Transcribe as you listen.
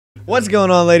What's going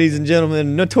on, ladies and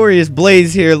gentlemen?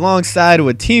 NotoriouzBlaze here alongside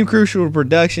with Team Crucial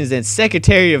Productions and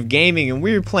Secretary of Gaming, and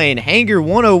we're playing Hangar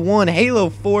 101 Halo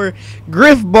 4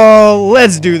 Griffball.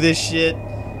 Let's do this shit.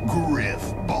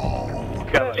 Griffball.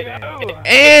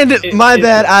 And my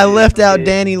bad, I left out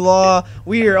Danny Law.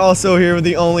 We are also here with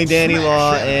the only Danny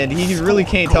Law, and he really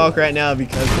can't talk right now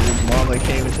because his mama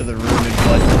came into the room and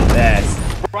busted his ass.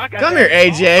 Come here,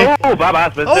 AJ. Oh, bye-bye,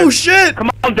 Spencer. Oh, shit.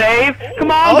 Come on, Dave.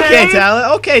 Come on, Okay, Dave.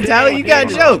 Tyler. Okay, Tyler, you got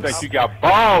jokes. Think you got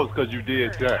balls because you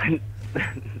did that.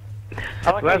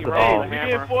 That's the ball.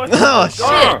 Oh,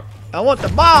 shit. I want the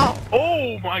ball.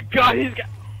 Oh my God, he's got.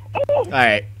 Oh, All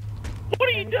right. what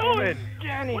are you doing,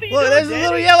 Johnny? What are you Look, doing, there's a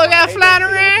little yellow guy flying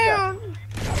around.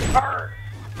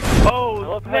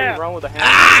 Oh, snap. You run with a hammer.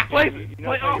 Ah! Play, You know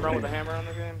play how you run offense. with a hammer on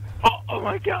the game? Oh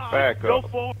my God. Back Go up.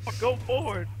 forward. Go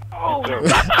forward. Oh. Damn.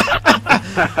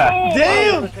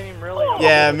 The team really.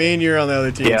 Yeah, me and you're on the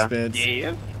other team, Yeah. Spence.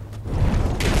 Yeah.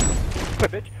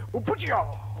 Bitch. We'll put you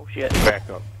all. Oh shit. Back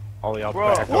up. All y'all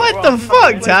Bro, back up. What the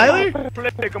fuck, Tyler?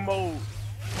 Play mode.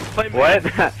 Play What?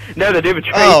 No, the dude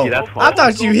betrayed Oh, you. That's I why.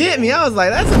 thought you hit me. I was like,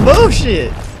 that's some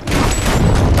bullshit.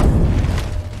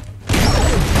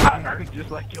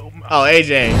 Just like your mouth. Oh,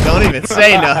 AJ, don't even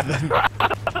say nothing.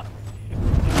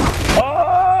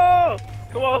 Oh!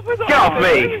 Come on, Spencer. Get off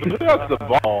me. That's the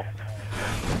ball.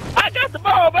 I got the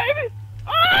ball, baby.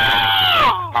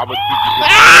 Oh! How much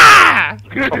Ah!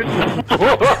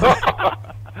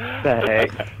 The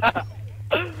heck?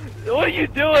 What are you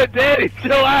doing, Daddy?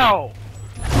 Chill out.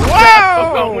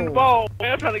 I'm going with the Whoa! ball.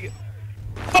 Man, I'm trying to get.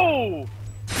 Oh!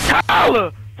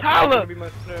 Tyler! Tyler! Be my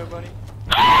snare bunny.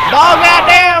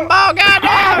 Ball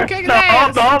goddamn, kick his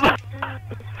ass.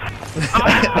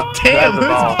 Damn, whose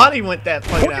ball. body went that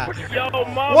fucking out? Yo,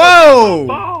 mama! Whoa!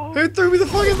 Ball. Who threw me the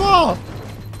fucking ball?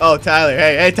 Oh, Tyler.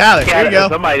 Hey, Tyler, here you go.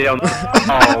 Somebody don't. Oh,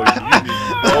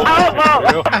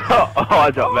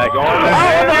 I dropped back.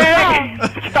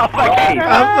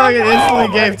 I fucking instantly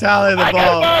gave Tyler the I got the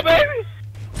ball. ball, baby!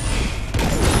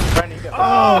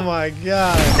 Oh my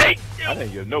god. Hey, I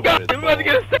didn't give God, nobody the I'm about to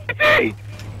ball. get a safety!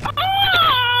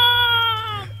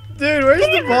 Dude, where's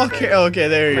the ball? Okay,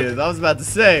 there he is. I was about to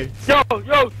say. Yo,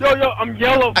 I'm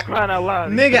yellow for crying out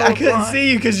loud. Nigga, I couldn't see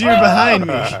you because you were behind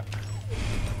me.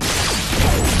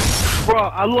 Bro,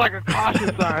 I look like a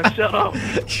caution sign. Shut up.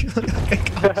 You look like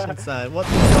a caution sign. What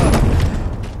the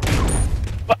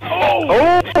fuck?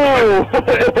 Oh! Oh!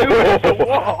 Dude, it's the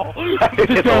wall.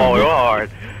 It's all hard.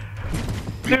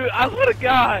 Dude, I swear to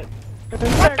God. What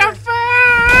the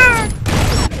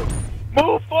fuck?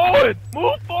 Move forward!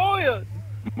 Move forward!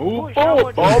 Move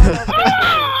forward, ball.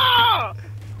 Ah!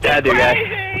 That dude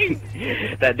Crazy!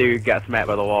 got. That dude got smacked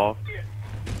by the wall.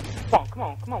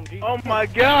 Come on, G. Oh my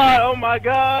God! Oh my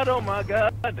God! Oh my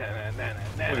God! Look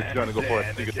at Johnny go for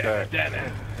a sneak attack.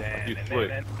 You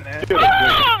slick.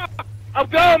 Ah! I'm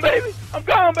gone, baby! I'm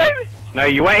gone, baby! No,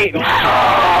 you ain't.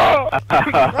 Oh!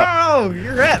 Oh,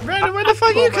 you're at Brandon. Where the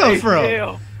fuck you come from?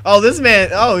 ACL. Oh, this man.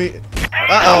 Oh,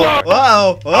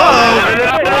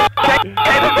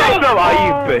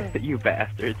 Oh, you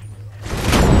bastards.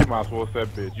 You might as well say,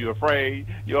 bitch. You afraid?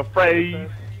 You afraid?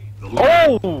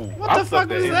 Oh! What the fuck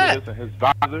was that? In his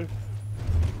visor.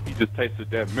 He just tasted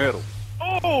that metal.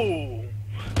 Oh!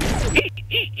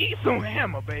 Eat some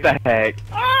hammer, baby! The heck?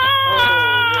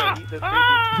 Ah! eat this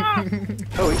Ah!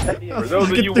 Oh, he said For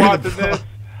those of you watching this,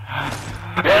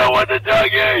 Hell with the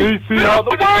Dougie! you see all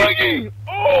the Dougie!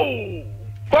 Oh!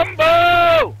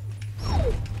 Bumbo!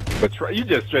 betray. You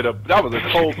just straight up. That was a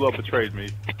cold blood betrayed me.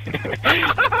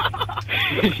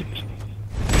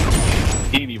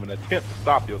 He didn't even attempt to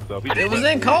stop yourself. He It just was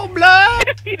in cold blood.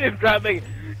 He didn't try to make.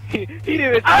 He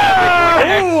didn't.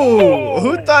 Ooh,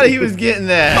 who thought he was getting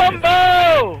that?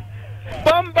 Bumbo!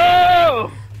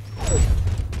 Bumbo!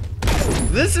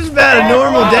 This is about a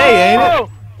normal day, ain't it?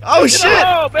 Oh shit!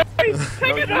 Oh, baby!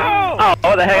 Take it home! Oh,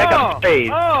 what the heck? I got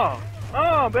sprayed.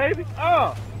 Baby!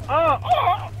 Ah!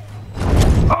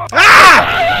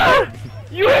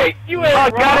 You ain't. Oh, I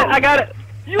got it. I got it.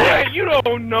 You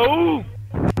don't know.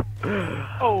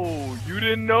 Oh, you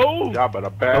didn't know? y'all better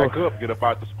back up, get up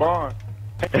out the spawn.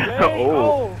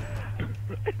 Oh.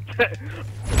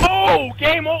 Oh,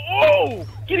 game on. Oh,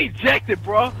 get ejected,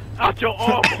 bro. Out your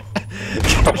armor.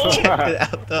 Ejected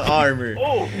out the armor.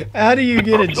 Oh. How do you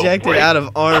get ejected out of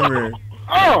armor?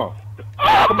 Oh!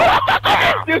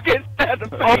 You get stabbed in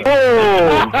the face.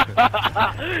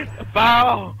 Oh.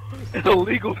 Foul.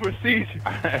 Illegal procedure.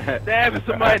 Stabbing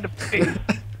somebody in the face.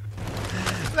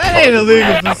 That ain't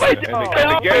illegal. In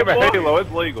the game of Halo,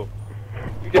 it's legal.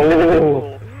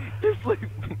 Oh. It's like,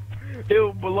 it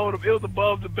was below the, it was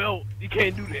above the belt. You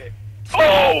can't do that.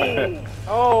 Oh!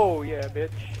 Oh yeah, bitch.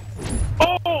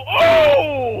 Oh!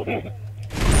 Oh!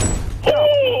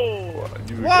 Oh!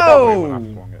 You Whoa! get that way when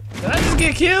I swung it. Did I just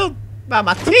get killed by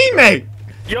my teammate?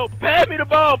 Yo, pass me the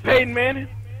ball, Peyton Manning.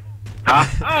 Huh?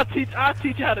 I'll teach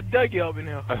you how to dug you up in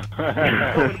here.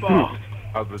 Pass me the ball.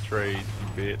 How's the trade,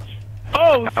 you bitch?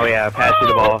 Oh, Oh yeah, pass you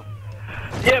the ball.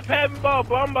 yeah, pass me the ball,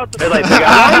 bro. I'm about to. They're like,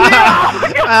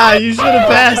 Ah, you should have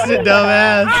passed it,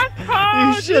 dumbass. I'm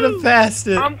cold, You should have dude. passed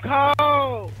it. I'm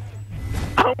cold.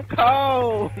 I'm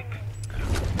cold.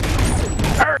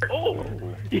 Hurt. Oh,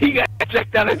 he got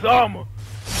checked out his armor.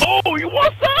 Oh, you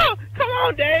want some? Come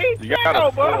on, Dave. You Go,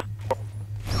 gotta bro.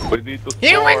 We need to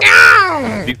Here we score.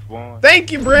 go! He swung.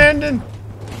 Thank you, Brandon.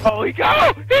 Oh, he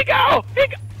go. He go. He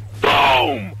go.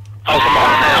 Boom. oh come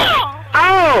on now.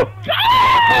 Oh!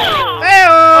 Oh,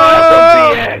 Hey-oh!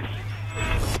 that's some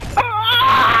BS.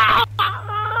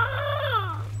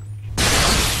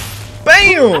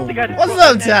 Bam! What's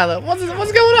up, Tyler? What's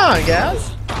going on,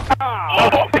 guys?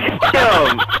 Oh,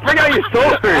 Yo, bring out your I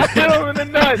sword. hit him in the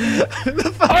nuts.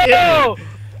 The fucking- Oh,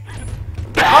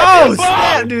 Oh,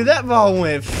 snap, dude, that ball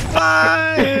went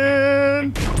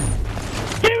flying.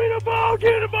 give me the ball.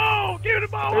 Give me the ball. Give me the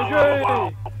ball.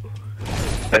 Oh,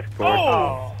 That's cool.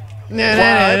 oh.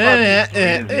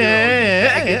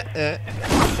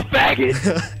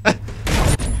 Faggot.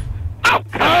 I'm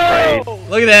cold.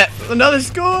 Look at that. Another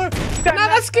score.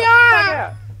 Another score.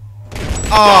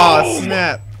 Oh,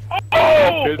 snap.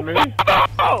 Oh. Kidding me?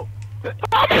 Oh.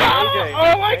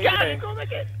 Oh my God. Go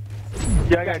make it.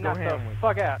 Yeah, I got knocked the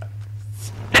fuck out.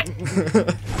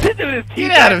 This dude is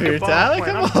Get out of here, Tyler.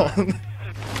 Come on.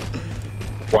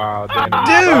 Wow,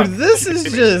 Danny. Dude, this is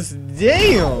just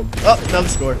damn. Oh, another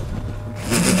score.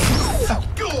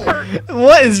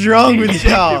 What is wrong with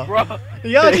y'all?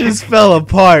 Y'all just fell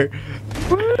apart.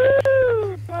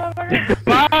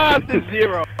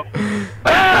 5-0.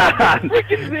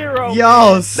 Freaking 0.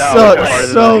 Y'all suck hard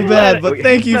so than bad, that. but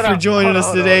thank you Shut for up. joining us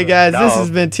Hold on, today, hold guys. This No.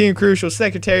 has been Team Crucial,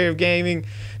 Secretary of Gaming,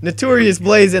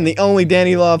 NotoriouzBlaze, and the only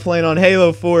Danny Law playing on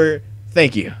Halo 4.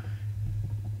 Thank you.